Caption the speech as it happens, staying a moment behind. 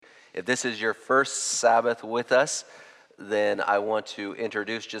If this is your first Sabbath with us, then I want to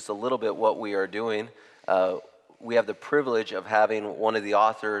introduce just a little bit what we are doing. We have the privilege of having one of the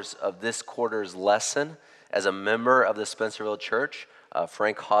authors of this quarter's lesson as a member of the Spencerville Church,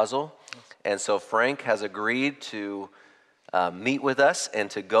 Frank Hazel. And so Frank has agreed to meet with us and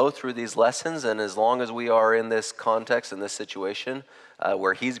to go through these lessons. And as long as we are in this context, in this situation,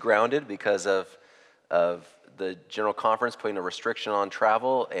 where he's grounded because of the General Conference putting a restriction on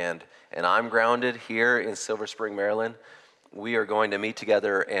travel, and I'm grounded here in Silver Spring, Maryland, we are going to meet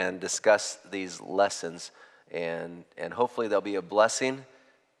together and discuss these lessons. And hopefully they'll be a blessing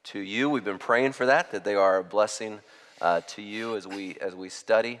to you. We've been praying for that they are a blessing to you as we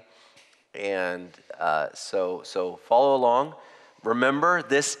study. And so follow along. Remember,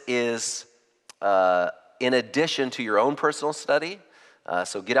 this is in addition to your own personal study.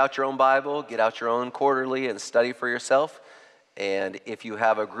 So get out your own Bible, get out your own quarterly, and study for yourself. And if you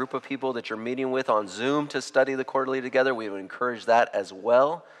have a group of people that you're meeting with on Zoom to study the quarterly together, we would encourage that as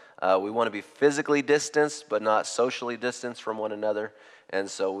well. We want to be physically distanced, but not socially distanced from one another. And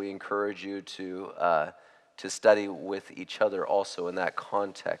so we encourage you to study with each other also in that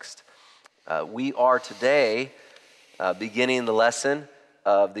context. We are today beginning the lesson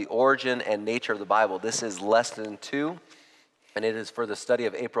of the origin and nature of the Bible. This is lesson 2, and it is for the study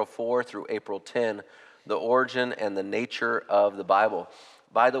of April 4 through April 10, the origin and the nature of the Bible.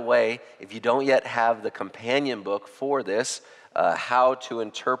 By the way, if you don't yet have the companion book for this, How to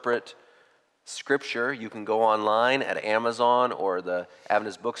Interpret Scripture, you can go online at Amazon or the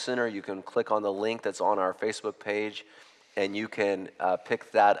Adventist Book Center. You can click on the link that's on our Facebook page, and you can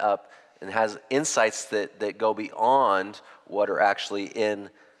pick that up. And it has insights that go beyond what are actually in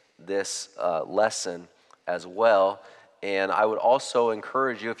this lesson as well. And I would also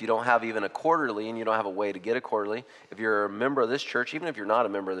encourage you, if you don't have even a quarterly and you don't have a way to get a quarterly, if you're a member of this church, even if you're not a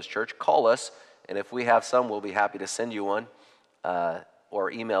member of this church, call us. And if we have some, we'll be happy to send you one.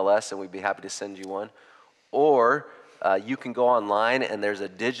 Or email us and we'd be happy to send you one. Or you can go online and there's a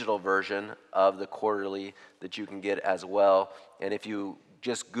digital version of the quarterly that you can get as well. And if you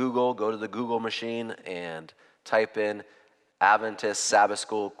just go to the Google machine and type in Adventist Sabbath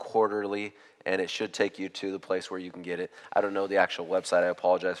School Quarterly, and it should take you to the place where you can get it. I don't know the actual website. I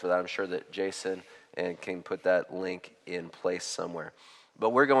apologize for that. I'm sure that Jason can put that link in place somewhere.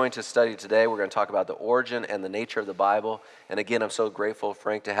 But we're going to study today. We're going to talk about the origin and the nature of the Bible. And again, I'm so grateful,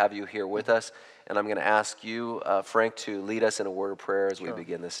 Frank, to have you here with us. And I'm going to ask you, Frank, to lead us in a word of prayer as we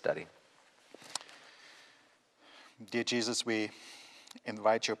begin this study. Dear Jesus, we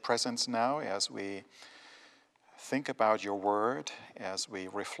invite your presence now as we think about your word, as we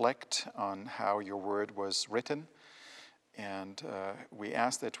reflect on how your word was written. And we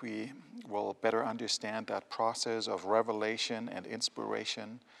ask that we will better understand that process of revelation and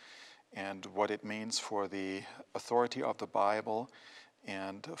inspiration and what it means for the authority of the Bible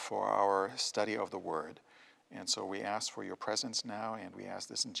and for our study of the Word. And so we ask for your presence now, and we ask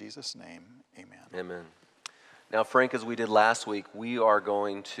this in Jesus' name. Amen. Amen. Now, Frank, as we did last week, we are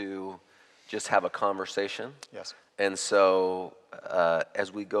going to just have a conversation. Yes. And so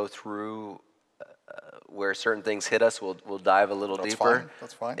as we go through where certain things hit us, we'll dive a little deeper.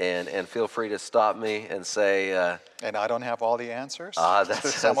 That's fine. And feel free to stop me and say... and I don't have all the answs to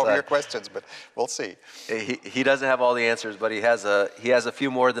some of your questions, but we'll see. He doesn't have all the answers, but he has a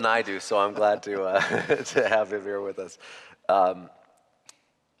few more than I do, so I'm glad to to have him here with us.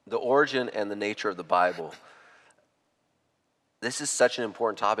 The origin and the nature of the Bible. This is such an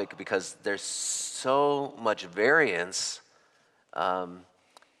important topic because there's so much variance,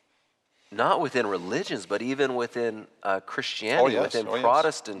 not within religions, but even within Christianity, within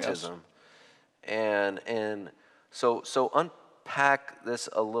Protestantism. Yes. And so unpack this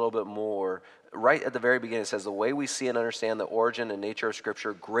a little bit more. Right at the very beginning, it says, the way we see and understand the origin and nature of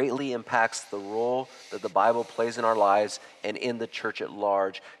Scripture greatly impacts the role that the Bible plays in our lives and in the church at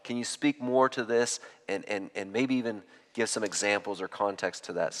large. Can you speak more to this and maybe even give some examples or context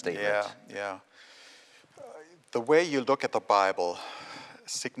to that statement? Yeah. The way you look at the Bible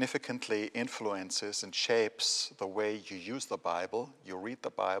significantly influences and shapes the way you use the Bible, you read the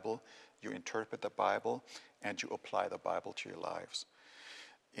Bible, you interpret the Bible, and you apply the Bible to your lives.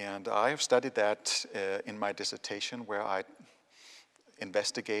 And I have studied that in my dissertation, where I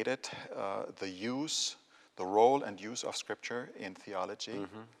investigated the role and use of Scripture in theology.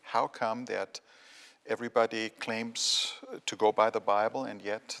 Mm-hmm. How come that everybody claims to go by the Bible, and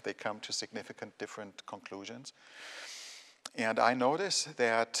yet they come to significant different conclusions? And I noticed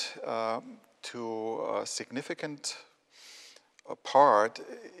that to a significant part,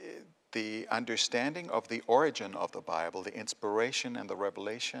 the understanding of the origin of the Bible, the inspiration and the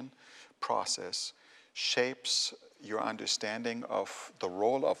revelation process, shapes your understanding of the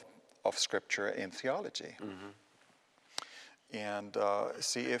role of Scripture in theology. And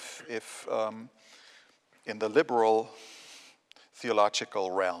see, if in the liberal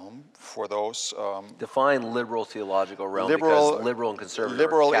theological realm, for those Define liberal theological realm, liberal, because liberal and conservative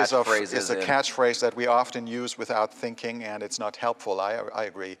liberal are is catchphrases. a catchphrase that we often use without thinking, and it's not helpful. I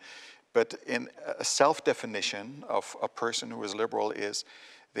agree. But in a self-definition of a person who is liberal is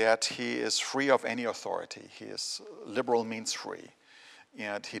that he is free of any authority. Liberal means free.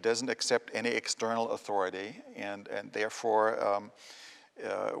 And he doesn't accept any external authority. And therefore,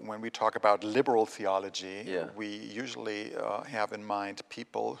 when we talk about liberal theology, we usually have in mind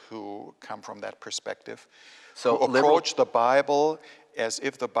people who come from that perspective, So who approach the Bible as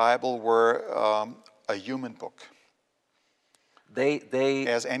if the Bible were a human book,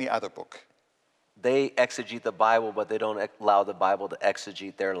 as any other book. They exegete the Bible, but they don't allow the Bible to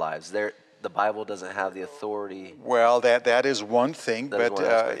exegete their lives. The Bible doesn't have the authority. Well, that is one thing, That is but one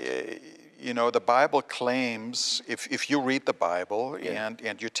aspect. you know, the Bible claims, if you read the Bible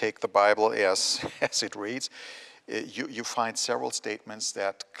and you take the Bible as it reads, you find several statements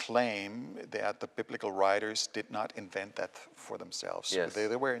that claim that the biblical writers did not invent that for themselves. Yes.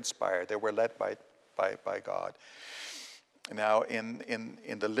 They were inspired. They were led by God. Now,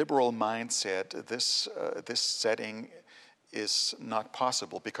 in the liberal mindset, this setting is not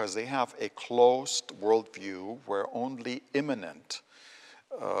possible because they have a closed worldview where only immanent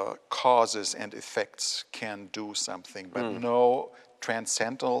causes and effects can do something, but no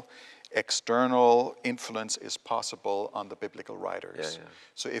transcendental external influence is possible on the biblical writers.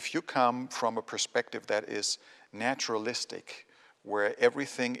 So if you come from a perspective that is naturalistic, where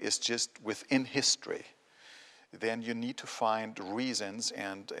everything is just within history, then you need to find reasons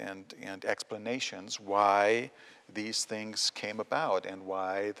and explanations why these things came about and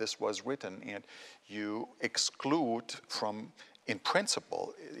why this was written. And you exclude from, in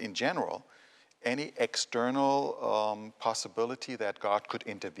principle, in general, any external possibility that God could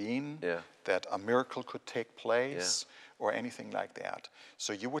intervene, that a miracle could take place, or anything like that.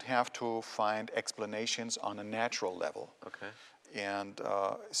 So you would have to find explanations on a natural level. Okay. And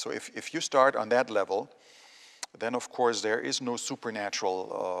so if you start on that level, then of course there is no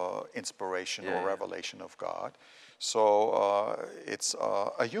supernatural inspiration or revelation of God. So it's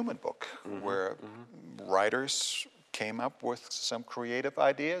a human book where writers came up with some creative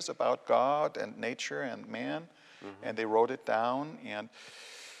ideas about God and nature and man, and they wrote it down. And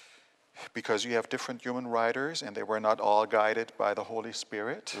because you have different human writers and they were not all guided by the Holy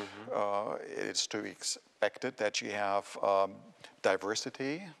Spirit, it's to be expected that you have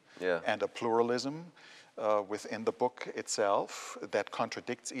diversity and a pluralism within the book itself that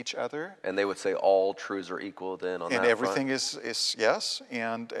contradicts each other. And they would say all truths are equal then on that And everything front? is yes,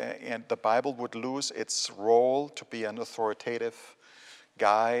 and the Bible would lose its role to be an authoritative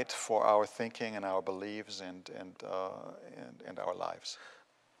guide for our thinking and our beliefs and our lives.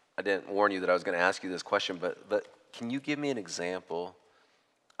 I didn't warn you that I was going to ask you this question, but can you give me an example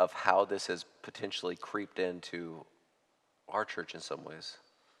of how this has potentially creeped into our church in some ways?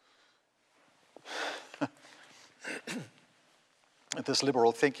 This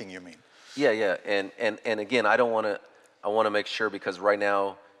liberal thinking, you mean? Yeah. And again, I want to make sure, because right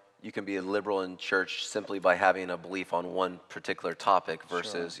now you can be a liberal in church simply by having a belief on one particular topic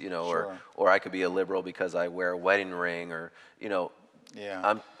versus, or I could be a liberal because I wear a wedding ring, or,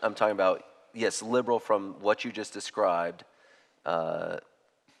 Yeah. I'm talking about, yes, liberal from what you just described, that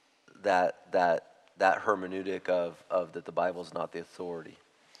hermeneutic of that the Bible is not the authority.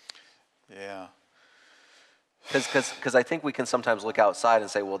 Yeah. Because I think we can sometimes look outside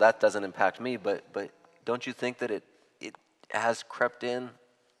and say, well, that doesn't impact me, but don't you think that it has crept in?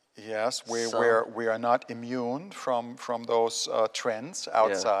 Yes, we are not immune from those trends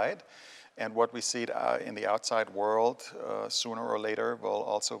outside. And what we see in the outside world, sooner or later, will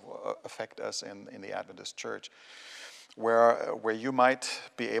also affect us in the Adventist Church. Where you might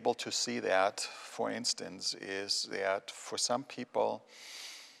be able to see that, for instance, is that for some people,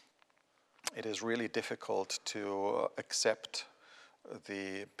 it is really difficult to accept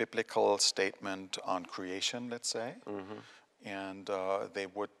the biblical statement on creation, let's say. And they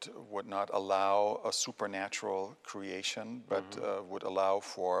would not allow a supernatural creation, but would allow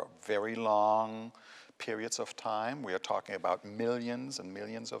for very long periods of time. We are talking about millions and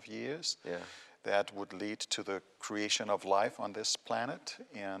millions of years. That would lead to the creation of life on this planet.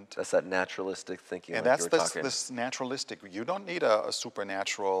 And that's that naturalistic thinking. And like that's this naturalistic. You don't need a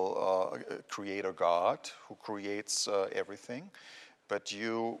supernatural creator God who creates everything. but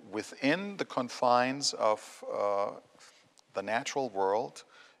you, within the confines of the natural world,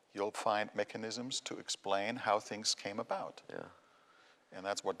 you'll find mechanisms to explain how things came about. Yeah. And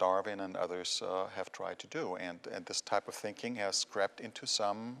that's what Darwin and others have tried to do. And this type of thinking has crept into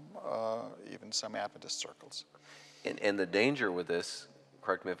some, even some Adventist circles. And the danger with this,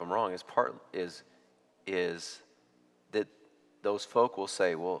 correct me if I'm wrong, is that those folk will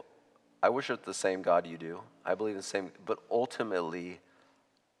say, well, I worship the same God you do. I believe in the same, but ultimately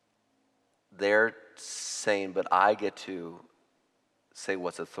they're saying, but I get to say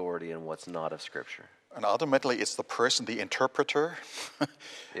what's authority and what's not of Scripture. And ultimately, it's the person, the interpreter,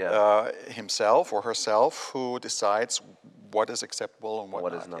 Yeah. himself or herself, who decides what is acceptable and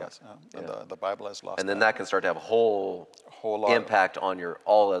what is not. Yes. And Yeah. the Bible has lost And then that can start to have a whole lot impact on your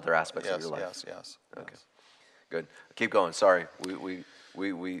all other aspects yes, of your life. Yes. Okay. Good. Keep going. Sorry.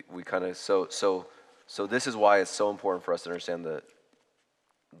 We kind of so this is why it's so important for us to understand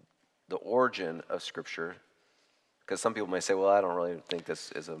the origin of Scripture. Because some people may say, well, I don't really think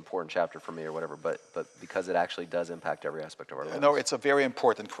this is an important chapter for me or whatever, but because it actually does impact every aspect of our lives. No, it's a very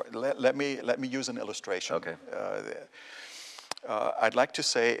important. Let me use an illustration. Okay. I'd like to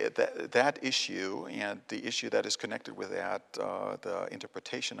say that issue and the issue that is connected with that, the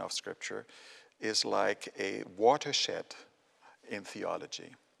interpretation of Scripture, is like a watershed in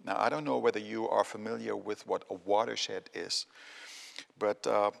theology. Now, I don't know whether you are familiar with what a watershed is, but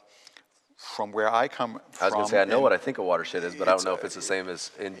from where I come from... I was going to say, I know what I think a watershed is, but I don't know if it's the same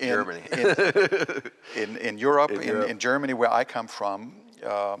as in Germany. In Europe, in Germany, where I come from,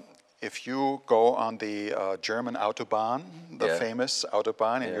 if you go on the German Autobahn, the famous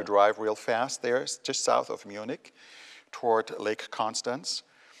Autobahn, and you drive real fast there, just south of Munich, toward Lake Constance,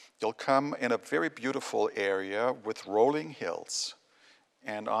 you'll come in a very beautiful area with rolling hills.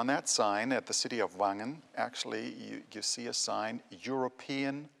 And on that sign at the city of Wangen, actually, you see a sign,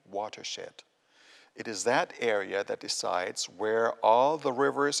 European Watershed. It is that area that decides where all the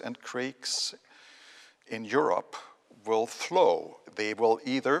rivers and creeks in Europe will flow. They will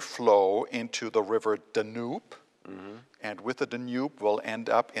either flow into the river Danube, and with the Danube will end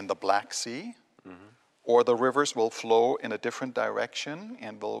up in the Black Sea, or the rivers will flow in a different direction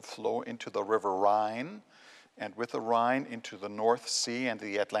and will flow into the river Rhine, and with the Rhine into the North Sea and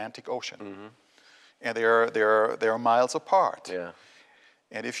the Atlantic Ocean. And they're miles apart. Yeah.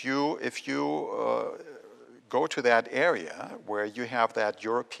 And if you go to that area where you have that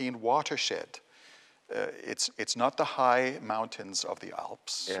European watershed, it's not the high mountains of the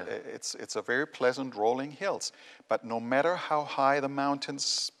Alps. Yeah. It's a very pleasant rolling hills. But no matter how high the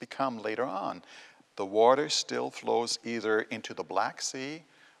mountains become later on, the water still flows either into the Black Sea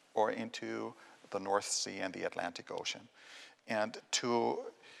or into the North Sea and the Atlantic Ocean. And to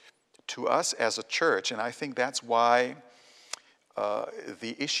us as a church, and I think that's why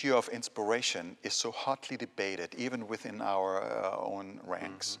the issue of inspiration is so hotly debated, even within our own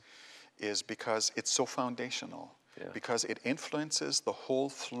ranks, is because it's so foundational, because it influences the whole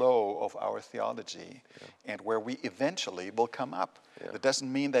flow of our theology and where we eventually will come up. It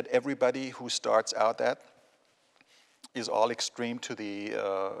doesn't mean that everybody who starts out that is all extreme to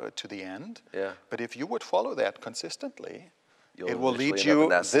the end. Yeah. But if you would follow that consistently, You'll it will eventually lead end up in you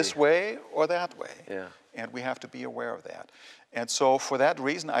that this sea. way or that way. Yeah. And we have to be aware of that. And so for that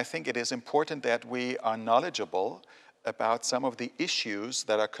reason, I think it is important that we are knowledgeable about some of the issues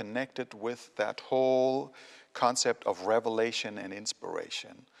that are connected with that whole concept of revelation and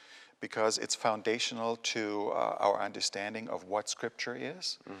inspiration, because it's foundational to our understanding of what Scripture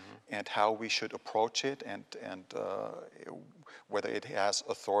is and how we should approach it, and whether it has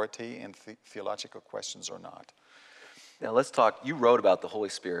authority in theological questions or not. Now let's talk. You wrote about the Holy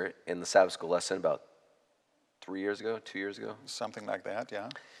Spirit in the Sabbath School lesson about 2 years ago. Something like that, yeah.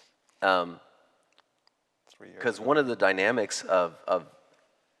 3 years Because ago. one of the dynamics of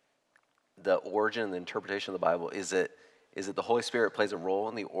the origin and the interpretation of the Bible is that the Holy Spirit plays a role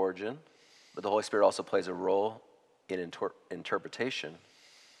in the origin, but the Holy Spirit also plays a role in interpretation,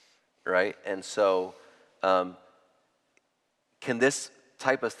 right? And so can this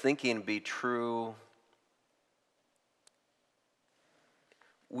type of thinking be true?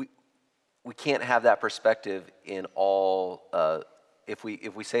 We can't have that perspective in all. If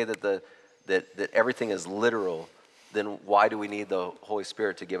we say that that everything is literal, then why do we need the Holy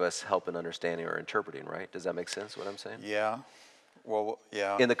Spirit to give us help in understanding or interpreting? Right? Does that make sense? What I'm saying? Yeah. Well,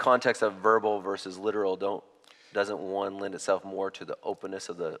 yeah. In the context of verbal versus literal, doesn't one lend itself more to the openness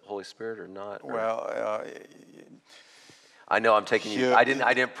of the Holy Spirit or not? Or? Well, I know I'm taking you. I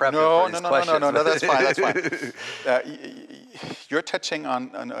didn't prep no, him for these no, questions. No, that's fine. That's fine. you're touching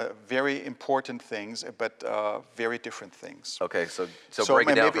on very important things, but very different things. Okay, so So break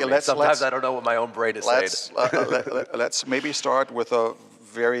it down maybe for me. let's- Sometimes I don't know what my own brain is saying. Let's maybe start with a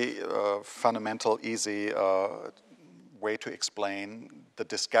very fundamental, easy way to explain the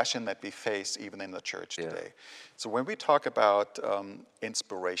discussion that we face even in the church Yeah. today. So when we talk about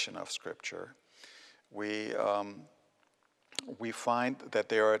inspiration of Scripture, we find that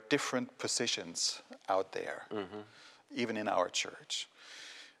there are different positions out there, even in our church.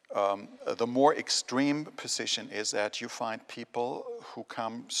 The more extreme position is that you find people who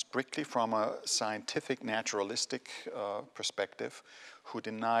come strictly from a scientific, naturalistic perspective, who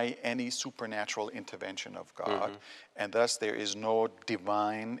deny any supernatural intervention of God, and thus there is no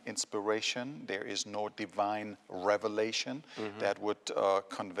divine inspiration, there is no divine revelation that would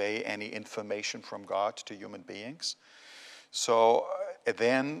convey any information from God to human beings. So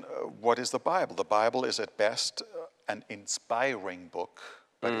then what is the Bible? The Bible is at best an inspiring book,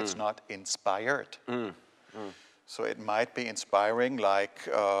 but it's not inspired. So it might be inspiring, like,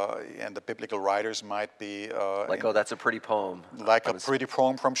 and the biblical writers might be Like, oh, that's a pretty poem. like a pretty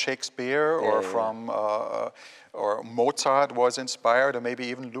poem from Shakespeare, or from, or Mozart was inspired, or maybe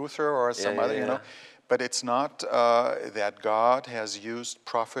even Luther, or some other, you know. But it's not that God has used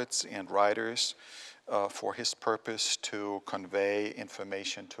prophets and writers for His purpose to convey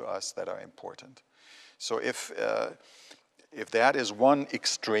information to us that are important. So if that is one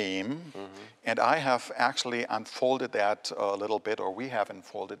extreme, and I have actually unfolded that a little bit, or we have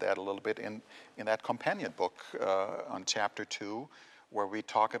unfolded that a little bit in that companion book on chapter 2, where we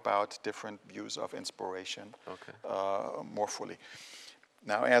talk about different views of inspiration more fully.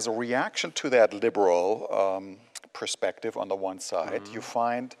 Now, as a reaction to that liberal perspective on the one side, you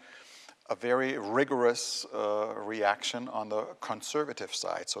find a very rigorous reaction on the conservative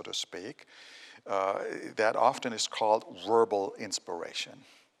side, so to speak, that often is called verbal inspiration.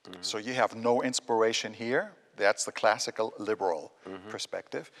 So you have no inspiration here. That's the classical liberal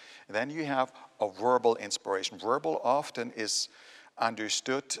perspective. And then you have a verbal inspiration. Verbal often is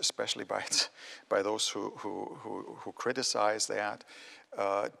understood, especially by those who criticize that,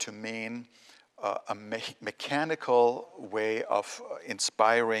 to mean a mechanical way of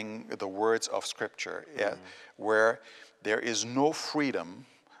inspiring the words of Scripture, where there is no freedom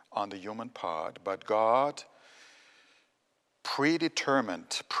on the human part, but God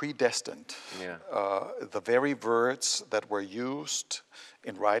predestined the very words that were used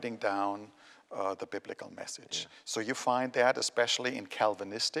in writing down the biblical message. So you find that especially in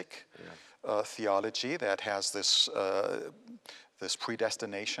Calvinistic theology that has this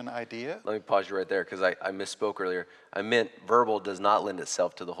predestination idea. Let me pause you right there, because I misspoke earlier. I meant verbal does not lend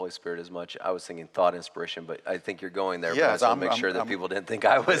itself to the Holy Spirit as much. I was thinking thought inspiration, but I think you're going there. But I just want to make sure that people didn't think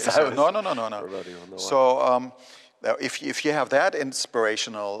I was. No. So now if you have that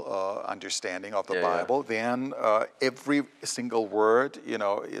inspirational understanding of the Bible, then every single word,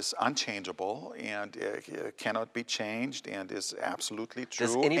 is unchangeable and cannot be changed and is absolutely true.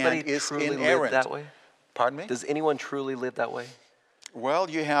 Does anybody and is truly inerrant. live that way? Pardon me? Does anyone truly live that way? Well,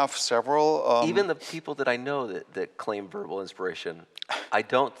 you have several. Even the people that I know that claim verbal inspiration, I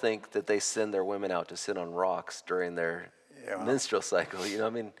don't think that they send their women out to sit on rocks during their menstrual cycle. You know, I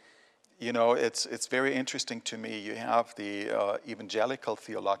mean. It's very interesting to me. You have the Evangelical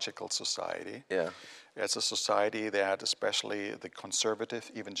Theological Society. Yeah. It's a society that especially the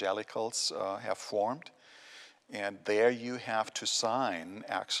conservative evangelicals have formed. And there you have to sign,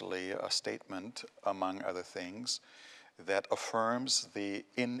 actually, a statement, among other things, that affirms the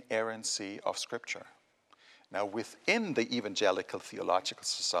inerrancy of Scripture. Now, within the Evangelical Theological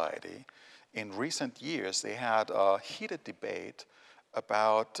Society, in recent years, they had a heated debate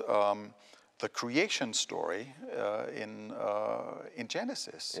about the creation story in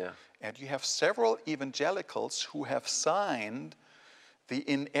Genesis. Yeah. And you have several evangelicals who have signed the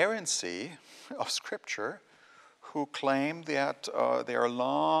inerrancy of Scripture, who claim that there are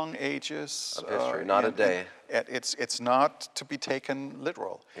long ages of history, not a day. It's not to be taken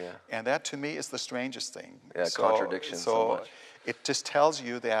literal. Yeah. And that to me is the strangest thing. Yeah, contradiction so much. It just tells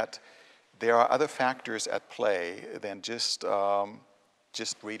you that there are other factors at play than just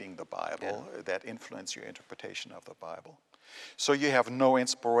reading the Bible that influence your interpretation of the Bible. So you have no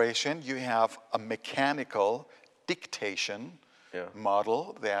inspiration, you have a mechanical dictation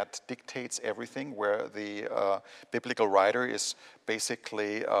model that dictates everything, where the biblical writer is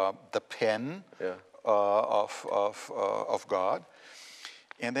basically the pen of God.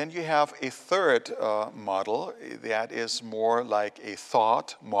 And then you have a third model that is more like a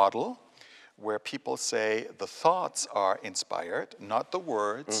thought model, where people say the thoughts are inspired, not the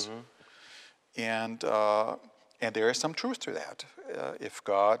words. And there is some truth to that. If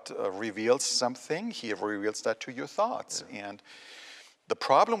God reveals something, he reveals that to your thoughts. Yeah. And the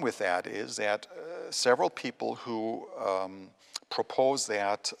problem with that is that several people who propose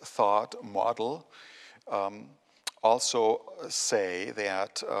that thought model also say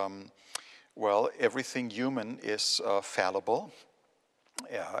that, well, everything human is fallible.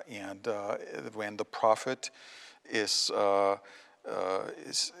 And when the prophet is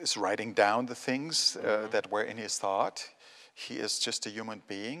writing down the things that were in his thought, he is just a human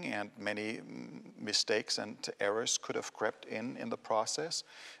being, and many mistakes and errors could have crept in the process.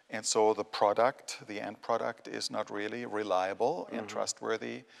 And so the end product is not really reliable and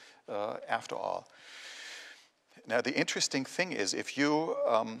trustworthy after all. Now, the interesting thing is, if you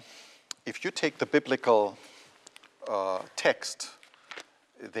take the biblical text,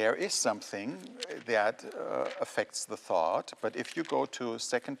 there is something that affects the thought. But if you go to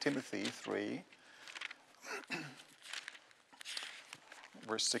 2 Timothy 3,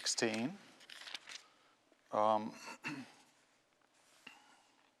 verse 16,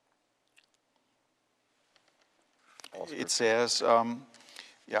 it says,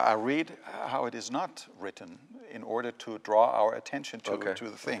 I read how it is not written in order to draw our attention to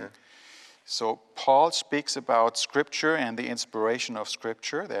the thing. Okay. So Paul speaks about Scripture and the inspiration of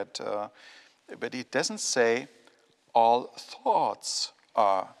Scripture, but he doesn't say all thoughts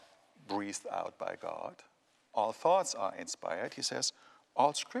are breathed out by God. All thoughts are inspired. He says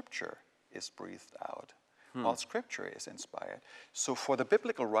all Scripture is breathed out. All Scripture is inspired. So for the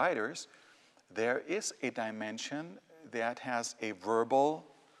biblical writers, there is a dimension that has a verbal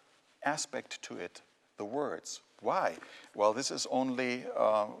aspect to it, the words. Why? Well, this is only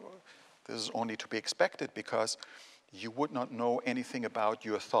to be expected, because you would not know anything about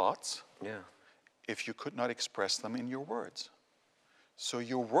your thoughts if you could not express them in your words. So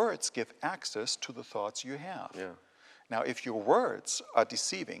your words give access to the thoughts you have. Yeah. Now, if your words are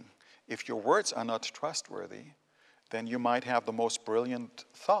deceiving, if your words are not trustworthy, then you might have the most brilliant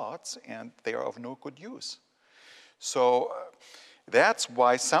thoughts and they are of no good use. So that's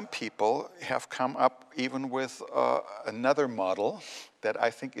why some people have come up even with another model that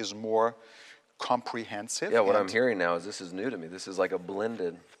I think is more comprehensive. Yeah, what I'm hearing now is this is new to me. This is like a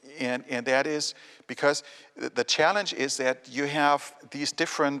blended. And that is because the challenge is that you have these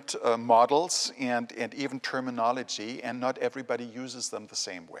different models and even terminology, and not everybody uses them the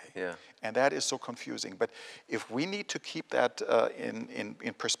same way. Yeah. And that is so confusing. But if we need to keep that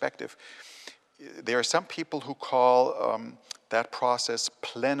in perspective, there are some people who call that process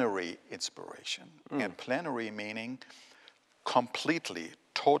plenary inspiration. And plenary meaning completely,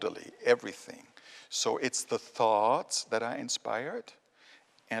 totally, everything. So it's the thoughts that are inspired,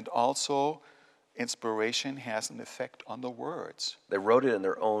 and also inspiration has an effect on the words. They wrote it in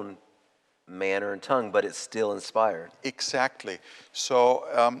their own manner and tongue, but it's still inspired. Exactly.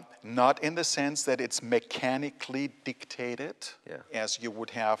 So not in the sense that it's mechanically dictated, as you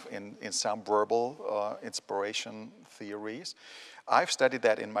would have in some verbal inspiration theories. I've studied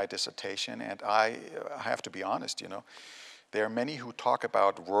that in my dissertation, and I have to be honest, there are many who talk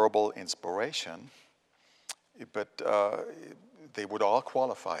about verbal inspiration, but they would all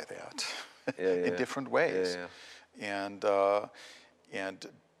qualify that in different ways. And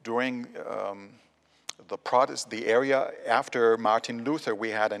during the era after Martin Luther, we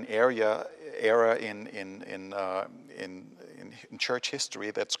had an era in church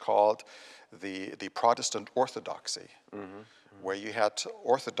history that's called the Protestant Orthodoxy, where you had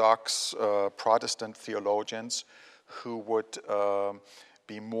Orthodox Protestant theologians who would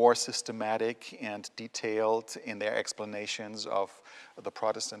be more systematic and detailed in their explanations of the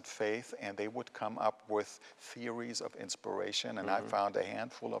Protestant faith, and they would come up with theories of inspiration, and I found a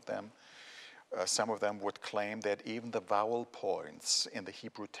handful of them. Some of them would claim that even the vowel points in the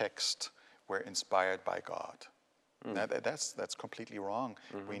Hebrew text were inspired by God. Now, that's completely wrong.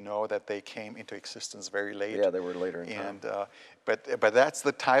 We know that they came into existence very late. Yeah, they were later in time. But that's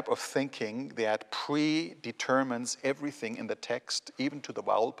the type of thinking that predetermines everything in the text, even to the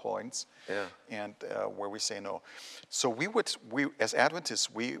vowel points. Yeah. And where we say no. So we as Adventists,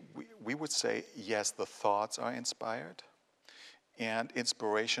 we would say yes, the thoughts are inspired, and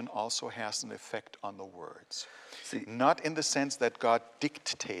inspiration also has an effect on the words. See, not in the sense that God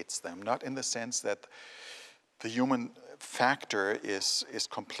dictates them, not in the sense that the human factor is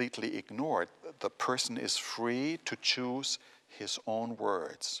completely ignored. The person is free to choose his own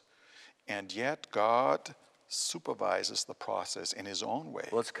words. And yet God supervises the process in his own way,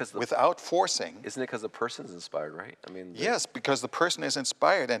 well, it's without forcing. Isn't it because the person's inspired, right? I mean, yes, because the person is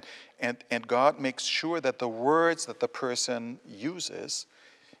inspired, and God makes sure that the words that the person uses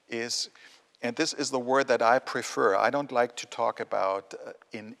is And this is the word that I prefer. I don't like to talk about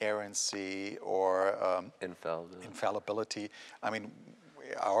inerrancy or infallibility. I mean,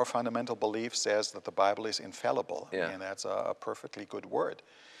 our fundamental belief says that the Bible is infallible, and that's a perfectly good word.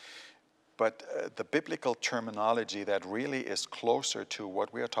 But the biblical terminology that really is closer to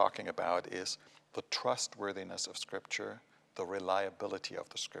what we are talking about is the trustworthiness of Scripture, the reliability of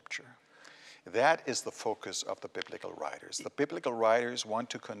the Scripture. That is the focus of the biblical writers. The biblical writers want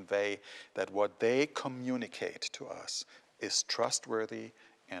to convey that what they communicate to us is trustworthy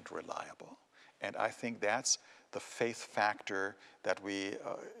and reliable. And I think that's the faith factor that we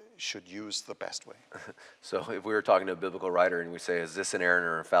should use the best way. So if we were talking to a biblical writer and we say, is this inerrant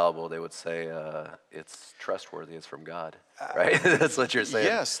or infallible? They would say, it's trustworthy, it's from God, right? That's what you're saying.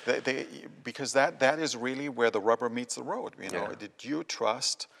 Yes, because that is really where the rubber meets the road. You know, did you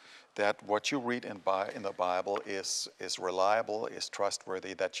trust that what you read in the Bible is reliable, is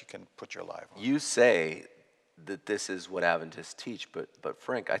trustworthy, that you can put your life on? You say that this is what Adventists teach, but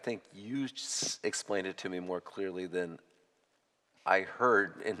Frank, I think you explained it to me more clearly than I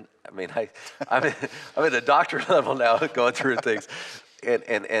heard. And I mean, I'm at a doctorate level now, going through things,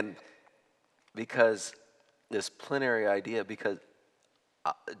 and because this plenary idea, because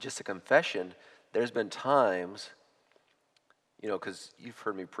just a confession, there's been times, you know, because you've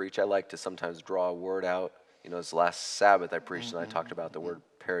heard me preach, I like to sometimes draw a word out. You know, this last Sabbath I preached and I talked about the word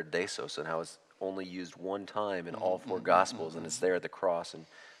paradeisos and how it's only used one time in all four Gospels, and it's there at the cross. And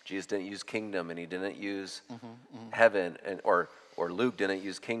Jesus didn't use kingdom, and he didn't use heaven, or Luke didn't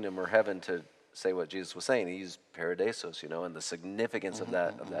use kingdom or heaven to say what Jesus was saying. He used paradeisos, you know, and the significance of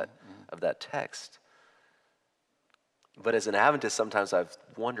that text. But as an Adventist, sometimes I've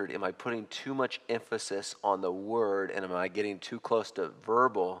wondered, am I putting too much emphasis on the word, and am I getting too close to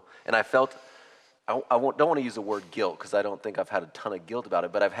verbal? And I felt, don't want to use the word guilt, because I don't think I've had a ton of guilt about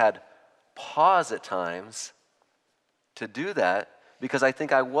it, but I've had pause at times to do that, because I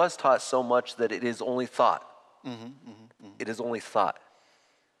think I was taught so much that it is only thought. It is only thought.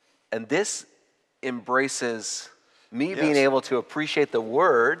 And this embraces me being able to appreciate the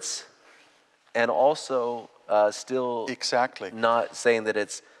words and also still not saying that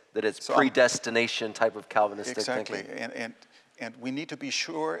it's so predestination type of Calvinistic thinking. And we need to be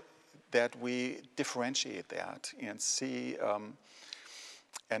sure that we differentiate that and see,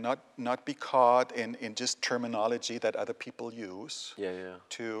 and not be caught in just terminology that other people use.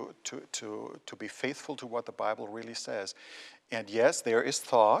 To be faithful to what the Bible really says. And yes, there is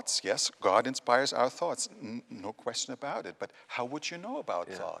thoughts. Yes, God inspires our thoughts. No question about it. But how would you know about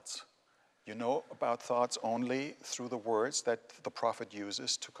thoughts? You know about thoughts only through the words that the prophet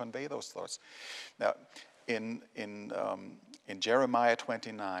uses to convey those thoughts. Now, in Jeremiah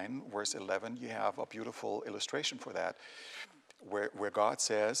 29, verse 11, you have a beautiful illustration for that, where God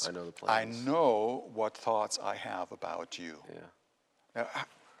says, I know what thoughts I have about you. Now,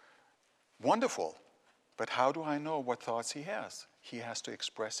 wonderful. But how do I know what thoughts he has? He has to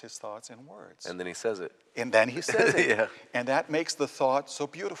express his thoughts in words. And then he says it. And then he says it. And that makes the thought so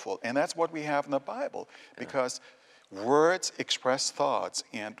beautiful. And that's what we have in the Bible. Because words express thoughts.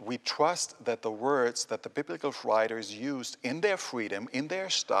 And we trust that the words that the biblical writers used in their freedom, in their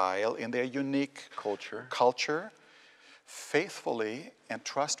style, in their unique culture faithfully and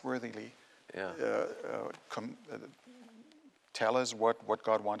trustworthily tell us what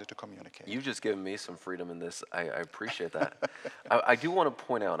God wanted to communicate. You've just given me some freedom in this. I appreciate that. I do want to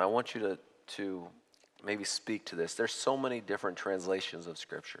point out, I want you to maybe speak to this. There's so many different translations of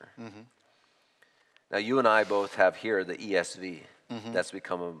Scripture. Now, you and I both have here the ESV. That's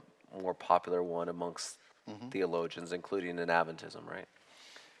become a more popular one amongst theologians, including in Adventism, right?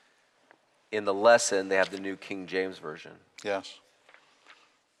 In the lesson, they have the New King James Version. Yes.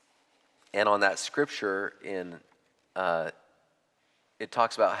 And on that Scripture it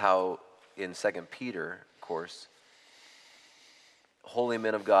talks about how in 2 Peter, of course, holy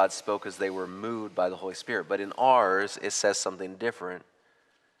men of God spoke as they were moved by the Holy Spirit. But in ours, it says something different.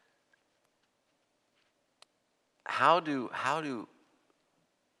 How does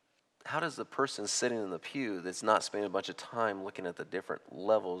the person sitting in the pew that's not spending a bunch of time looking at the different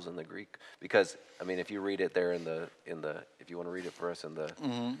levels in the Greek? Because I mean, if you read it there in the if you want to read it for us in the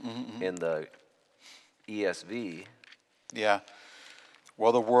in the ESV. Yeah.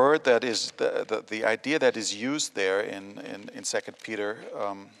 Well, the word that is the idea that is used there in 2 Peter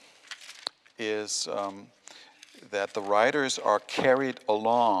is that the writers are carried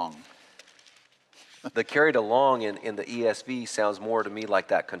along. The carried along in the ESV sounds more to me like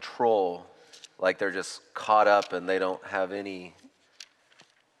that control, like they're just caught up and they don't have any.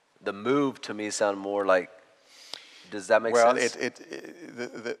 The move to me sound more like Does that make Well, sense?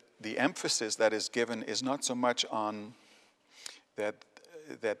 the emphasis that is given is not so much on that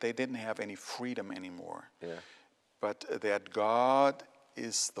they didn't have any freedom anymore, Yeah. but that God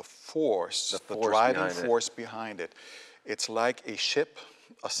is the force, the force driving behind it. force behind it. It's like a ship,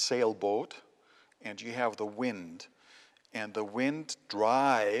 a sailboat, and you have the wind, and the wind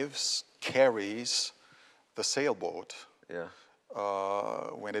drives, carries the sailboat. Yeah.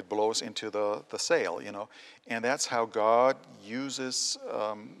 When it blows into the sail, And that's how God uses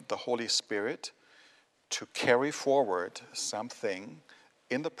the Holy Spirit to carry forward something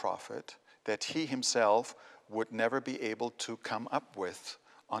in the prophet that he himself would never be able to come up with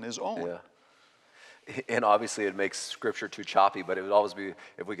on his own. Yeah. And obviously it makes Scripture too choppy, but it would always be,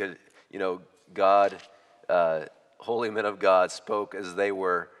 if we could, God, holy men of God spoke as they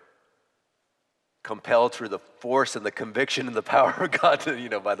were compelled through the force and the conviction and the power of God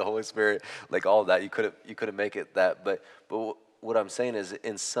to, by the Holy Spirit, like all of that. You couldn't make it that. But what I'm saying is,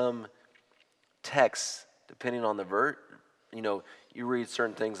 in some texts, depending on the verse, you read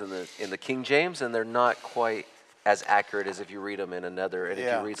certain things in the King James, and they're not quite as accurate as if you read them in another. And if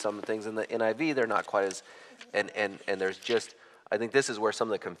you read some things in the NIV, they're not quite as, and there's just, I think this is where some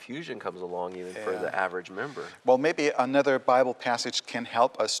of the confusion comes along, even for the average member. Well, maybe another Bible passage can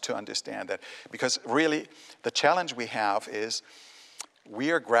help us to understand that. Because really, the challenge we have is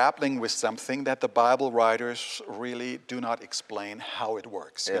we are grappling with something that the Bible writers really do not explain how it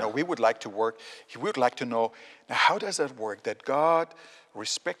works. Yeah. We would like to know, now how does that work? That God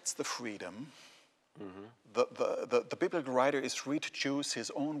respects the freedom. The biblical writer is free to choose his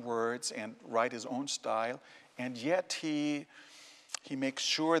own words and write his own style, and yet he makes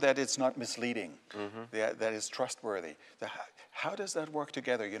sure that it's not misleading, that it's trustworthy. How does that work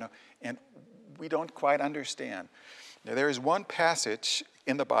together, And we don't quite understand. Now, there is one passage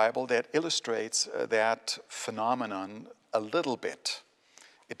in the Bible that illustrates that phenomenon a little bit.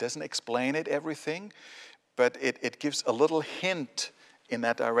 It doesn't explain everything, but it gives a little hint in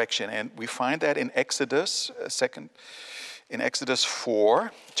that direction. And we find that in Exodus, in Exodus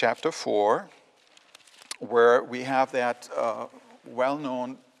 4, chapter 4, where we have that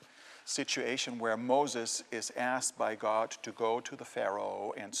well-known situation where Moses is asked by God to go to the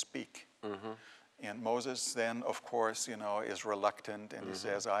Pharaoh and speak. And Moses then, of course, is reluctant, and he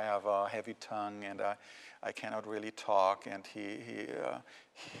says, I have a heavy tongue, and I cannot really talk, and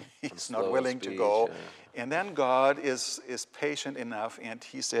he's not willing to go. Yeah. And then God is patient enough, and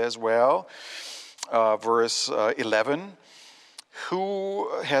he says, well, verse 11, who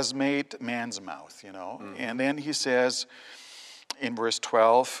has made man's mouth, And then he says in verse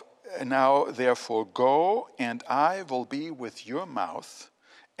 12, now therefore go, and I will be with your mouth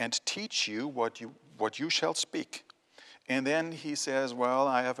and teach you what you shall speak. And then he says, well,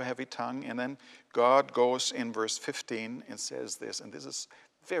 I have a heavy tongue. And then God goes in verse 15 and says this, and this is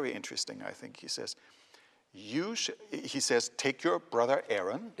very interesting, I think. He says, take your brother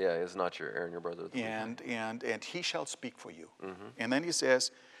Aaron. Yeah, it's not your Aaron, your brother. And he shall speak for you. And then he says,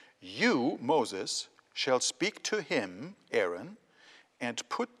 you, Moses, shall speak to him, Aaron, and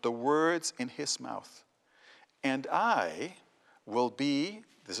put the words in his mouth. And I will be,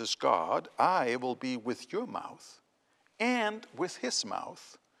 this is God, I will be with your mouth and with his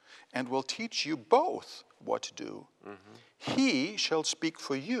mouth, and will teach you both what to do. He shall speak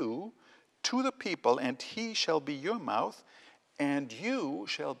for you to the people, and he shall be your mouth, and you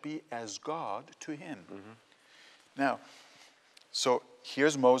shall be as God to him. Now, so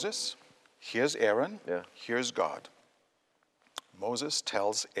here's Moses, here's Aaron, here's God. Moses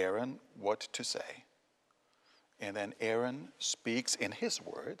tells Aaron what to say. And then Aaron speaks in his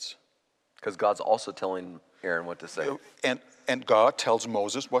words. Because God's also telling Aaron what to say. And God tells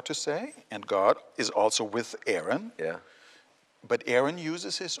Moses what to say, and God is also with Aaron. Yeah. But Aaron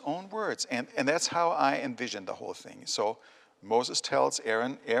uses his own words, and that's how I envision the whole thing. So Moses tells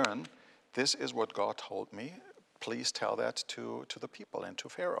Aaron, this is what God told me. Please tell that to the people and to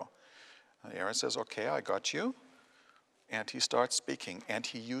Pharaoh. And Aaron says, okay, I got you. And he starts speaking, and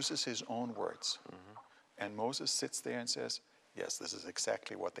he uses his own words. And Moses sits there and says, yes, this is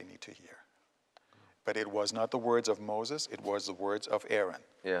exactly what they need to hear. But it was not the words of Moses, it was the words of Aaron.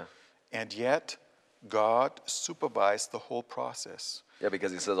 Yeah. And yet, God supervised the whole process. Yeah,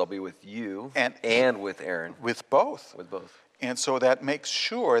 because he says, I'll be with you and with Aaron. With both. With both. And so that makes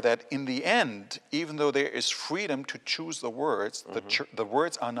sure that in the end, even though there is freedom to choose the words, the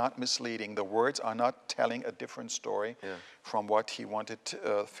words are not misleading. The words are not telling a different story from what he wanted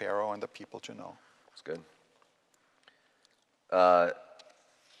Pharaoh and the people to know. That's good.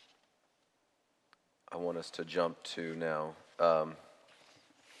 I want us to jump to now.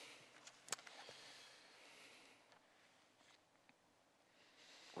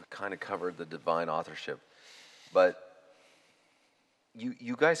 we kind of covered the divine authorship, but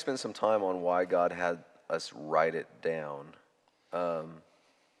you guys spent some time on why God had us write it down, and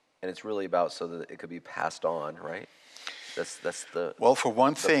it's really about so that it could be passed on, right? That's the Well, for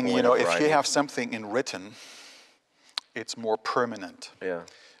one the thing, point of if you writing. have something in written, it's more permanent. Yeah,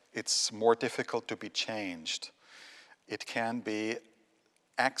 It's more difficult to be changed. It can be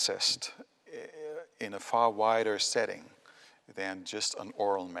accessed in a far wider setting than just an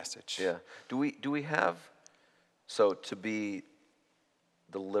oral message. yeah. Do we have, so to be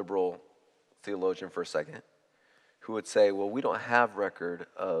the liberal theologian for a second, who would say, well, we don't have record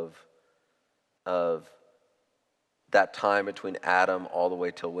of that time between Adam all the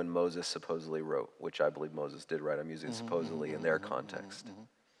way till when Moses supposedly wrote, which I believe Moses did write. I'm using supposedly in their context.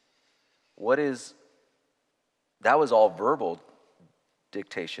 What is, that was all verbal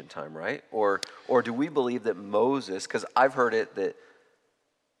dictation time, right? Or do we believe that Moses, because I've heard it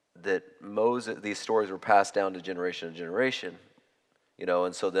that Moses, these stories were passed down to generation,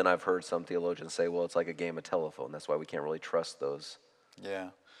 and so then I've heard some theologians say, well, it's like a game of telephone. That's why we can't really trust those. Yeah.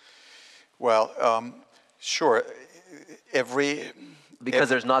 Well, sure. Because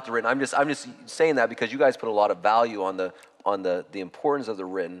there's not the written. I'm just saying that because you guys put a lot of value on the importance of the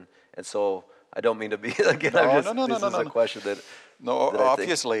written, and so I don't mean to be again. No, This is a question that. No, that I think-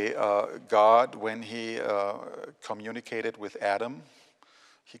 obviously, God, when He communicated with Adam,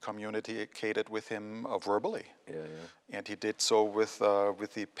 He communicated with him verbally, Yeah. and He did so with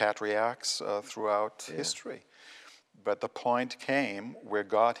the patriarchs throughout history. But the point came where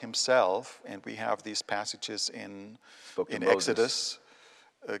God Himself, and we have these passages in Moses. Exodus,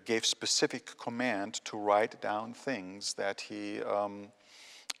 gave specific command to write down things that He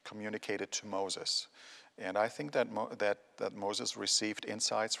communicated to Moses. And I think that that Moses received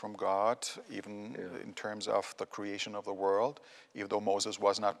insights from God, even in terms of the creation of the world, even though Moses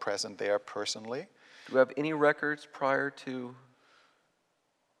was not present there personally. Do we have any records prior to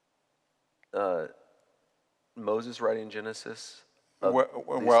Moses writing Genesis? of these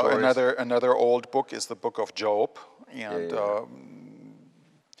Well, stories? another old book is the book of Job, and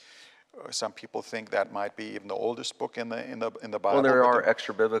some people think that might be even the oldest book in the Bible. Well, there but are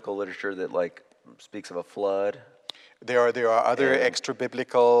extra biblical literature that speaks of a flood. There are other extra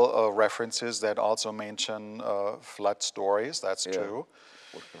biblical references that also mention flood stories. That's true.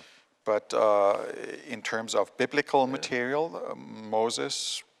 But in terms of biblical material,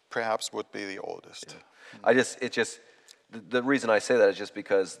 Moses perhaps would be the oldest. The reason I say that is just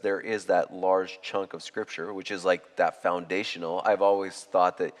because there is that large chunk of scripture, which is like that foundational. I've always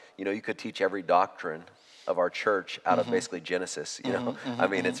thought that, you could teach every doctrine of our church out of basically Genesis, I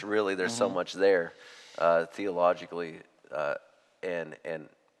mean, it's really, there's so much there theologically, and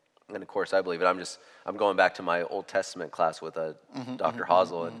of course I believe it. I'm going back to my Old Testament class with Dr.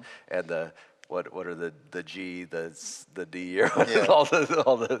 Hosel and the, what are the G, the D, or all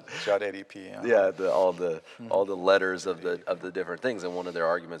the Shad ADP. all the letters of the different things, and one of their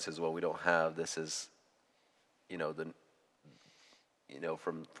arguments is, well, we don't have this is,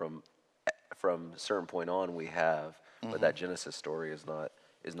 from a certain point on we have, but that Genesis story is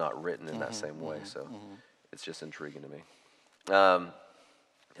not written in that same way. So it's just intriguing to me,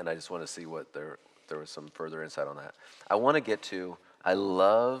 and I just want to see what there was some further insight on that. I want to get to.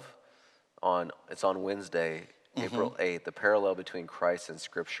 It's on Wednesday, April 8th, the parallel between Christ and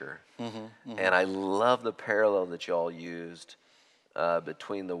Scripture. And I love the parallel that y'all used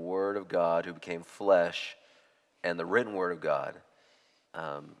between the Word of God who became flesh and the written Word of God.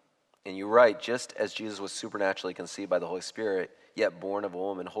 And you write, just as Jesus was supernaturally conceived by the Holy Spirit, yet born of a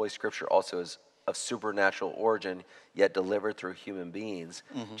woman, Holy Scripture also is of supernatural origin, yet delivered through human beings.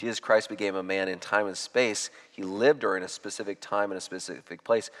 Jesus Christ became a man in time and space. He lived during a specific time and a specific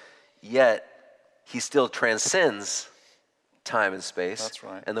place. Yet, he still transcends time and space. That's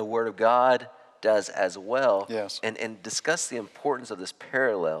right. And the Word of God does as well. Yes. And discuss the importance of this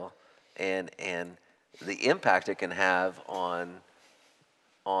parallel and the impact it can have on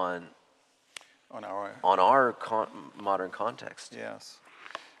our modern context. Yes.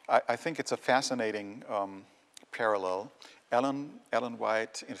 I think it's a fascinating parallel. Ellen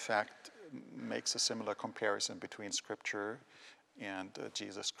White, in fact, makes a similar comparison between Scripture and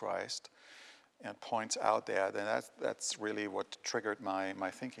Jesus Christ, and points out that, and that's really what triggered my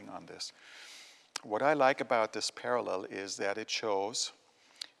thinking on this. What I like about this parallel is that it shows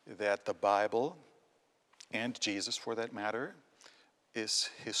that the Bible, and Jesus for that matter,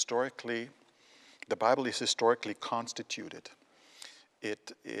 the Bible is historically constituted.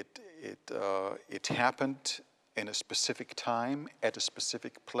 It happened in a specific time, at a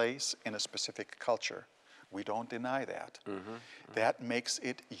specific place, in a specific culture. We don't deny that. That makes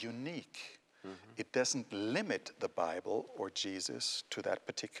it unique. It doesn't limit the Bible or Jesus to that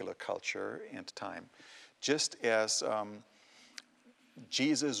particular culture and time. Just as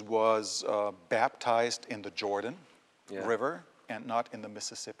Jesus was baptized in the Jordan River and not in the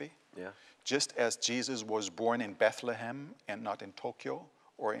Mississippi. Just as Jesus was born in Bethlehem and not in Tokyo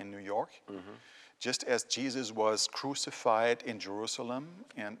or in New York. Just as Jesus was crucified in Jerusalem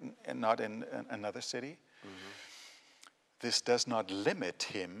and not in another city. This does not limit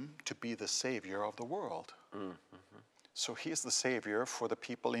him to be the Savior of the world. So he is the Savior for the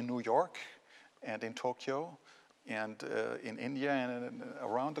people in New York and in Tokyo and in India and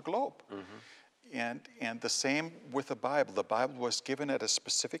around the globe. And the same with the Bible. The Bible was given at a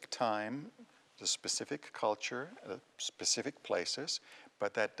specific time, a specific culture, specific places,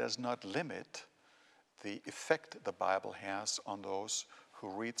 but that does not limit the effect the Bible has on those who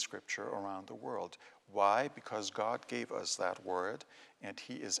read Scripture around the world. Why? Because God gave us that Word, and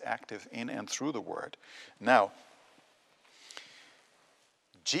He is active in and through the Word. Now,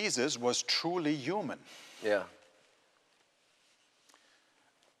 Jesus was truly human.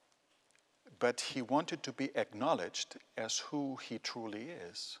 But He wanted to be acknowledged as who He truly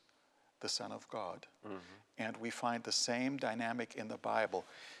is, the Son of God. And we find the same dynamic in the Bible.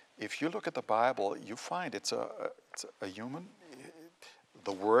 If you look at the Bible, you find it's a human.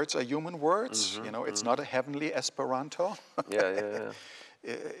 The words are human words. It's not a heavenly Esperanto.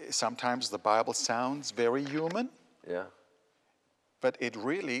 Sometimes the Bible sounds very human. But it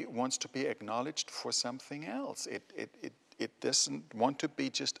really wants to be acknowledged for something else. It doesn't want to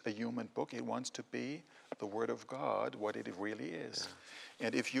be just a human book. It wants to be the Word of God, what it really is.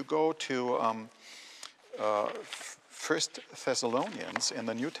 And if you go to 1 Thessalonians in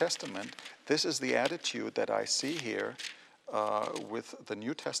the New Testament, this is the attitude that I see here with the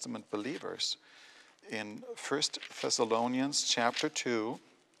New Testament believers. In 1 Thessalonians chapter 2,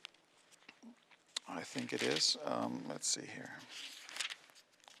 I think it is, let's see here.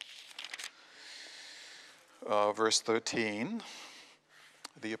 Verse 13,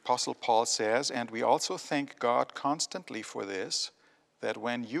 the Apostle Paul says, "And we also thank God constantly for this, that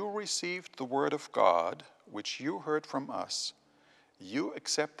when you received the word of God, which you heard from us, you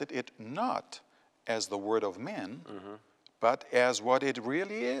accepted it not as the word of men, but as what it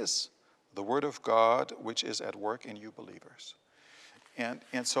really is, the word of God, which is at work in you believers."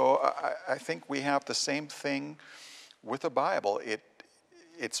 And so I think we have the same thing with the Bible.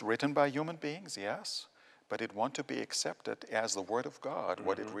 It's written by human beings, yes, but it wants to be accepted as the Word of God,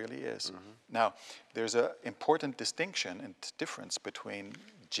 what it really is. Now, there's an important distinction and difference between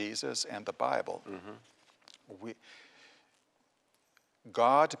Jesus and the Bible.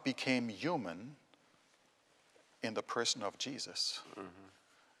 God became human in the person of Jesus.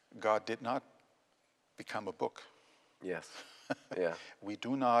 God did not become a book. We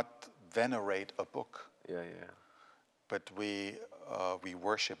do not venerate a book, but we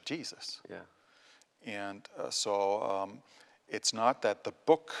worship Jesus. And so it's not that the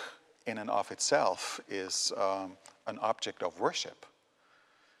book in and of itself is an object of worship,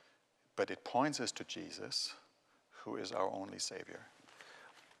 but it points us to Jesus, who is our only Savior.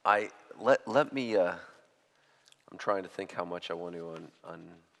 Let me. I'm trying to think how much I want to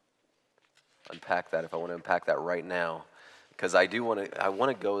unpack that. If I want to unpack that right now, because I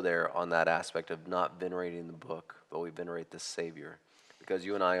want to go there on that aspect of not venerating the book, but we venerate the Savior. Because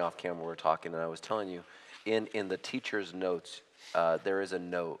you and I off camera were talking, and I was telling you, in the teacher's notes, there is a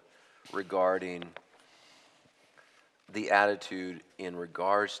note regarding the attitude in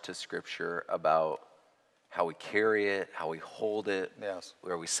regards to Scripture about how we carry it, how we hold it,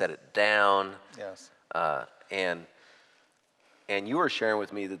 where we set it down. And you were sharing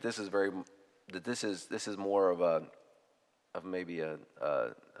with me that this is more of maybe a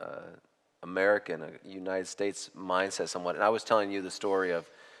American, a United States mindset somewhat. And I was telling you the story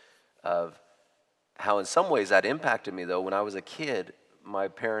of how in some ways that impacted me, though. When I was a kid, my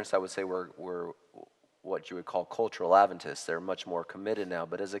parents, I would say, were what you would call cultural Adventists. They're much more committed now.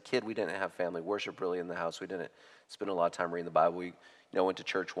 But as a kid, we didn't have family worship really in the house. We didn't spend a lot of time reading the Bible. We went to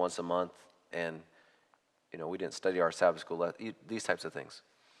church once a month, and we didn't study our Sabbath school, these types of things.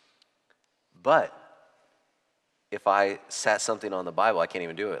 But if I sat something on the Bible, I can't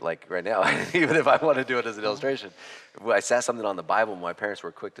even do it like right now, even if I want to do it as an illustration. If I sat something on the Bible, my parents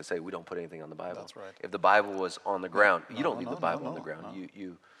were quick to say, we don't put anything on the Bible. That's right. If the Bible was on the ground, you don't leave the Bible on the ground.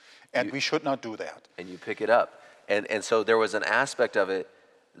 No. We should not do that. And you pick it up. And so there was an aspect of it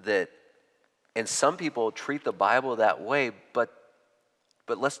that, and some people treat the Bible that way, but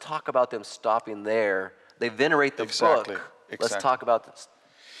let's talk about them stopping there. They venerate the book. Let's talk about this.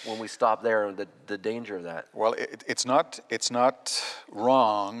 when we stop there, the danger of that? Well, it's not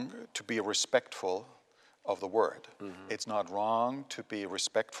wrong to be respectful of the Word. It's not wrong to be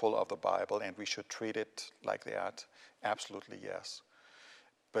respectful of the Bible, and we should treat it like that. Absolutely, yes.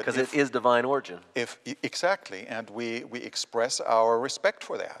 But Because it is divine origin. Exactly, and we express our respect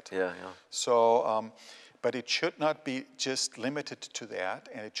for that. Yeah. So, but it should not be just limited to that,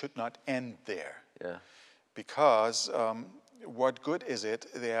 and it should not end there. Yeah. Because what good is it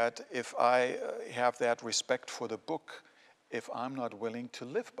that if I have that respect for the book, if I'm not willing to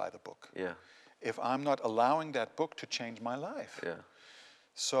live by the book? Yeah. If I'm not allowing that book to change my life? Yeah.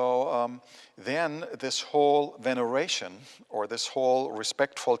 So then this whole veneration or this whole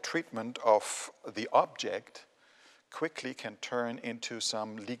respectful treatment of the object quickly can turn into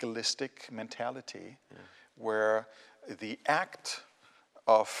some legalistic mentality where the act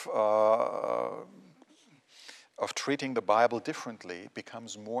of treating the Bible differently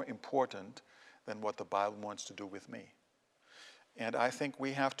becomes more important than what the Bible wants to do with me. And I think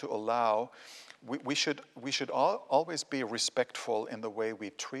we have to allow, we should always be respectful in the way we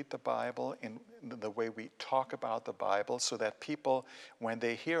treat the Bible, in the way we talk about the Bible, so that people, when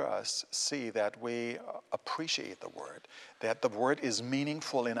they hear us, see that we appreciate the Word, that the Word is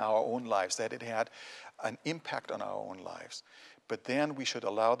meaningful in our own lives, that it had an impact on our own lives. But then we should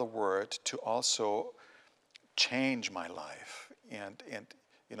allow the Word to also change my life. And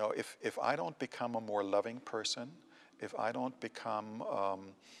you know, if I don't become a more loving person, if I don't become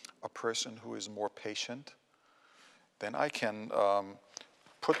a person who is more patient, then I can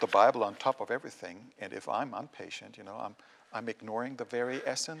put the Bible on top of everything. And if I'm impatient, you know, I'm ignoring the very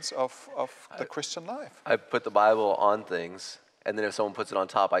essence of the Christian life. I put the Bible on things, and then if someone puts it on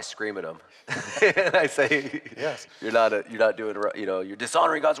top, I scream at them, and I say, Yes. you're not doing right. You know, you're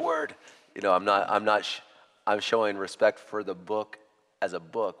dishonoring God's word. You know, I'm showing respect for the book as a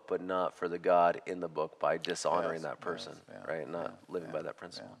book, but not for the God in the book by dishonoring that person, right? Not living by that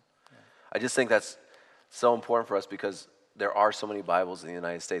principle. I just think that's so important for us because there are so many Bibles in the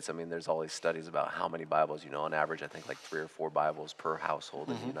United States. I mean, there's all these studies about how many Bibles, you know, on average, I think like 3 or 4 Bibles per household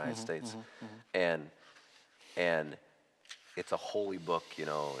in the United States. And it's a holy book, you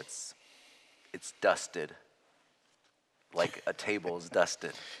know, it's dusted, like a table is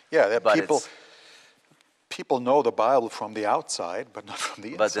dusted. Yeah, that But people know the Bible from the outside, but not from the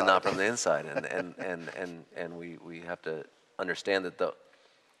inside. But then not from the inside, and we have to understand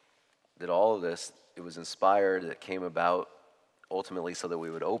that all of this, it was inspired, it came about ultimately so that we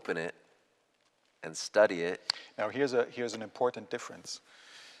would open it and study it. Now here's an important difference.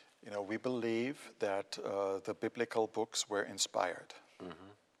 You know, we believe that the biblical books were inspired.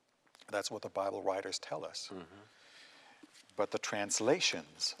 That's what the Bible writers tell us. But the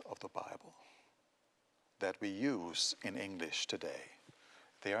translations of the Bible that we use in English today,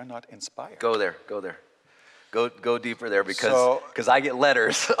 they are not inspired. Go there. Go deeper there because I get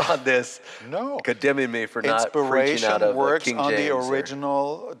letters on this condemning me for not preaching out of King James. Inspiration works on the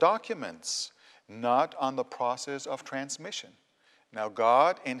original documents, not on the process of transmission. Now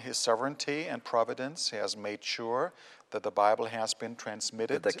God, in His sovereignty and providence, has made sure that the Bible has been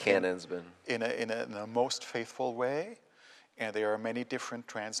transmitted That the canon's been in a most faithful way. And there are many different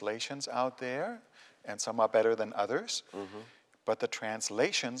translations out there, and some are better than others. But the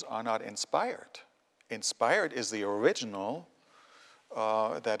translations are not inspired. Inspired is the original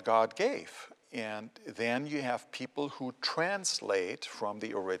that God gave. And then you have people who translate from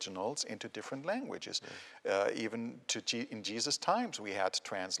the originals into different languages. Even in Jesus' times, we had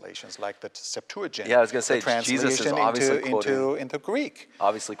translations like the Septuagint. Yeah, I was going to say, Jesus is obviously into Greek.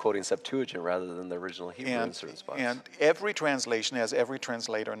 Obviously quoting Septuagint rather than the original Hebrew in certain spots. And every translation, as every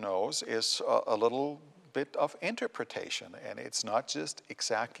translator knows, is a little bit of interpretation, and it's not just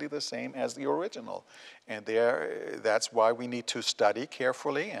exactly the same as the original. And that's why we need to study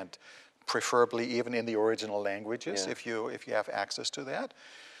carefully, and preferably even in the original languages, if you have access to that,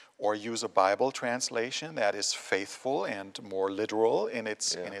 or use a Bible translation that is faithful and more literal in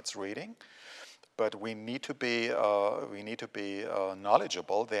its reading. But we need to be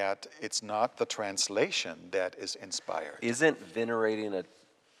knowledgeable that it's not the translation that is inspired. Isn't venerating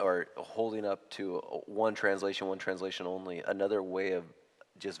or holding up to one translation only another way of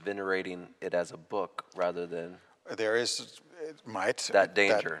just venerating it as a book rather than? There is a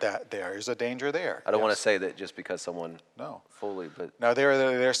danger there. I don't want to say that just because someone fully, but now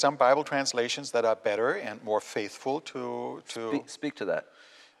there are some Bible translations that are better and more faithful to speak to that.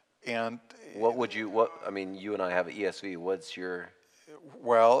 And I mean, you and I have an ESV. What's your?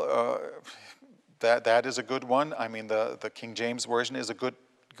 Well, that is a good one. I mean, the King James version is a good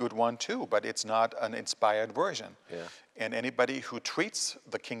good one too, but it's not an inspired version. Yeah. And anybody who treats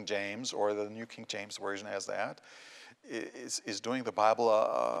the King James or the New King James Version as that is doing the Bible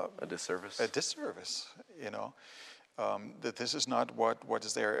A disservice. a disservice, you know. That this is not what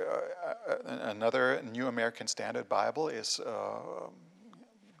is there. Another New American Standard Bible has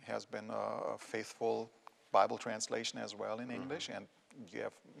been a faithful Bible translation as well in English, and you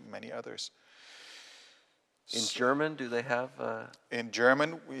have many others. In German, do they have? In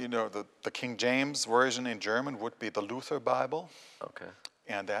German, you know, the King James Version in German would be the Luther Bible. Okay.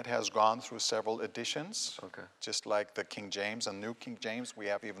 And that has gone through several editions. Okay. Just like the King James and New King James, we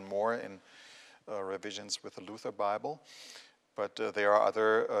have even more in revisions with the Luther Bible. But there are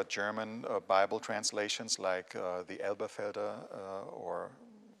other German Bible translations like the Elberfelder or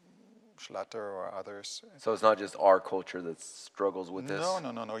Schlatter or others. So it's not just our culture that struggles with this?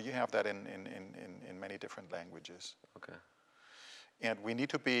 No. You have that in many different languages. Okay. And we need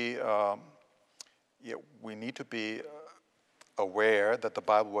to be aware that the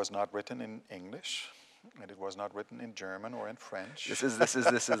Bible was not written in English, and it was not written in German or in French. This is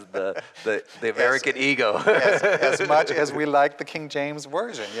the American ego. as much as we like the King James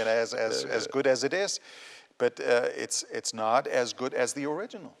Version, you know, as good as it is, but it's not as good as the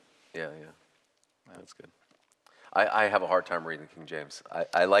original. Yeah. That's good. I have a hard time reading the King James.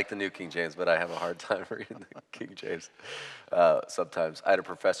 I like the New King James, but I have a hard time reading the King James sometimes. I had a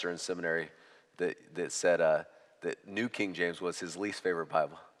professor in seminary that said that New King James was his least favorite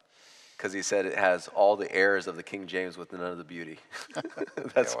Bible because he said it has all the errors of the King James with none of the beauty.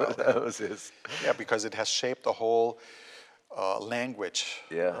 That was his. Yeah, because it has shaped the whole language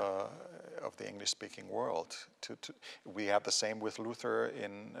of the English-speaking world. We have the same with Luther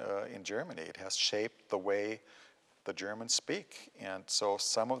in Germany. It has shaped the way the Germans speak, and so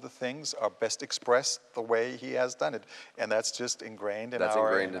some of the things are best expressed the way he has done it, and that's just ingrained in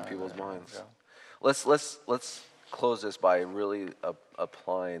people's minds. Yeah. Let's close this by really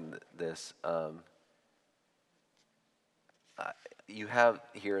applying this. You have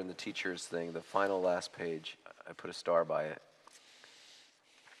here in the teacher's thing, the final last page, I put a star by it.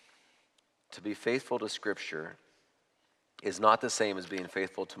 To be faithful to Scripture is not the same as being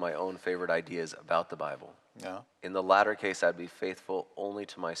faithful to my own favorite ideas about the Bible. Yeah. In the latter case, I'd be faithful only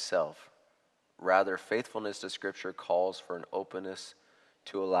to myself. Rather, faithfulness to Scripture calls for an openness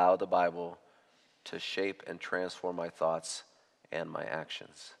to allow the Bible to shape and transform my thoughts and my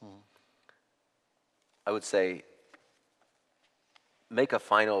actions. I would say, make a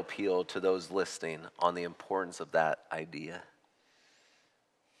final appeal to those listening on the importance of that idea.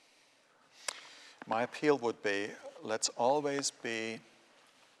 My appeal would be, let's always be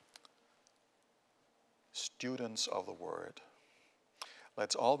students of the Word.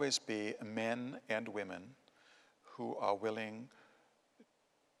 Let's always be men and women who are willing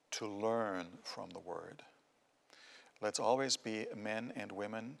to learn from the Word. Let's always be men and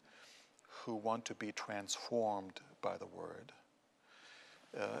women who want to be transformed by the Word.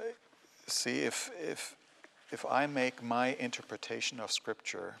 See, if I make my interpretation of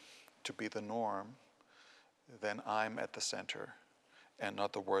Scripture to be the norm, then I'm at the center and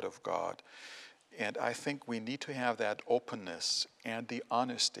not the Word of God. And I think we need to have that openness and the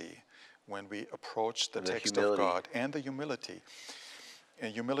honesty when we approach the text of God, and the humility.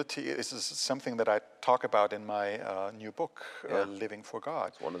 And humility is something that I talk about in my new book, Living for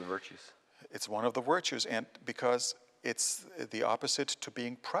God. It's one of the virtues. It's one of the virtues, and because it's the opposite to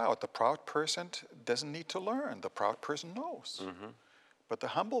being proud. The proud person doesn't need to learn. The proud person knows. But the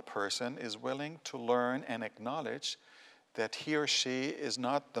humble person is willing to learn and acknowledge that he or she is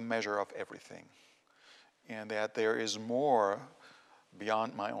not the measure of everything, and that there is more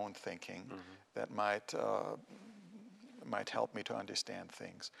beyond my own thinking that might help me to understand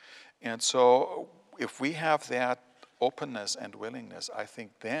things. And so if we have that openness and willingness, I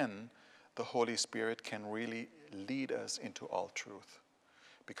think then the Holy Spirit can really lead us into all truth,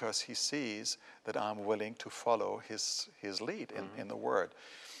 because he sees that I'm willing to follow his lead in the Word.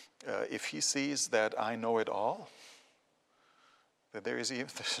 If he sees that I know it all, that there's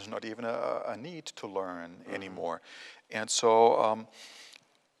not even a need to learn anymore. And so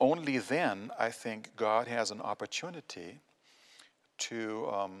only then I think God has an opportunity to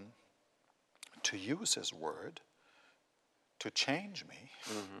use his Word to change me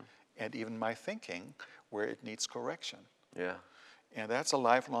and even my thinking where it needs correction. Yeah. And that's a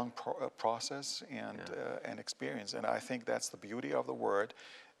lifelong process and experience. And I think that's the beauty of the Word,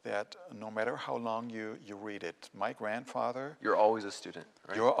 that no matter how long you read it. My grandfather... You're always a student,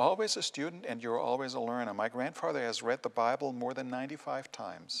 right? You're always a student, and you're always a learner. My grandfather has read the Bible more than 95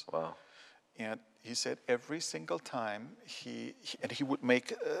 times. Wow. And he said every single time and he would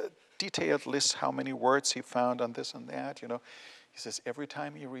make detailed lists how many words he found on this and that, you know. He says every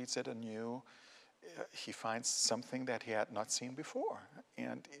time he reads it anew, he finds something that he had not seen before.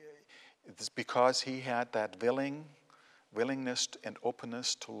 And it's because he had that willingness and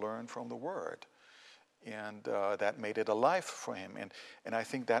openness to learn from the Word. And that made it alive for him. And I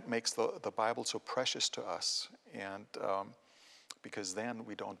think that makes the Bible so precious to us. And because then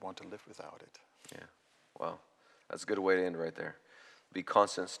we don't want to live without it. Yeah. Wow. That's a good way to end right there. Be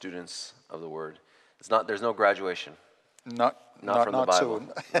constant students of the Word. There's no graduation. Not from the Bible.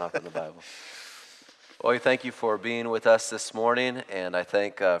 soon. Not from the Bible. Well, we thank you for being with us this morning, and I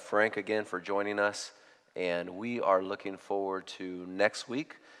thank Frank again for joining us. And we are looking forward to next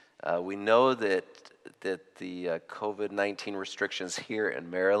week. We know that the COVID-19 restrictions here in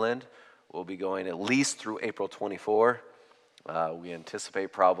Maryland will be going at least through April 24. We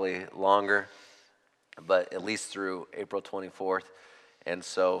anticipate probably longer, but at least through April 24th. And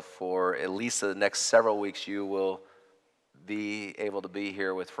so for at least the next several weeks, you will be able to be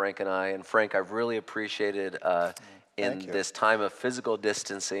here with Frank and I. And Frank, I've really appreciated in this time of physical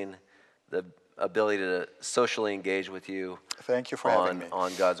distancing, the ability to socially engage with you. Thank you for having me.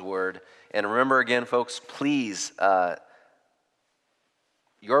 On God's Word. And remember again, folks, please,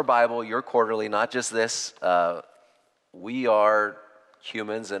 your Bible, your quarterly, not just this. We are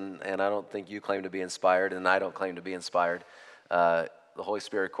humans, and I don't think you claim to be inspired, and I don't claim to be inspired. The Holy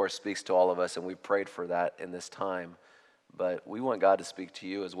Spirit, of course, speaks to all of us, and we prayed for that in this time. But we want God to speak to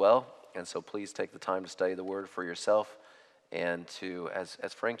you as well, and so please take the time to study the Word for yourself, and to, as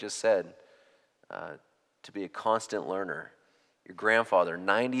Frank just said, to be a constant learner. Your grandfather,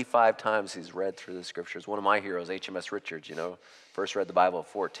 95 times he's read through the Scriptures. One of my heroes, HMS Richards, first read the Bible at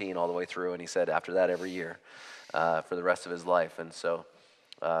 14 all the way through, and he said after that every year for the rest of his life. And so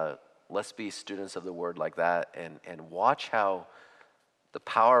let's be students of the Word like that, and watch how the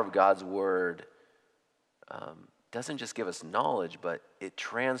power of God's Word doesn't just give us knowledge, but it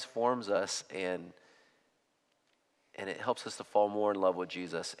transforms us, and it helps us to fall more in love with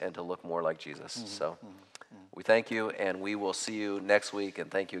Jesus and to look more like Jesus. So we thank you, and we will see you next week,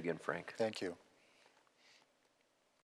 and thank you again, Frank. Thank you.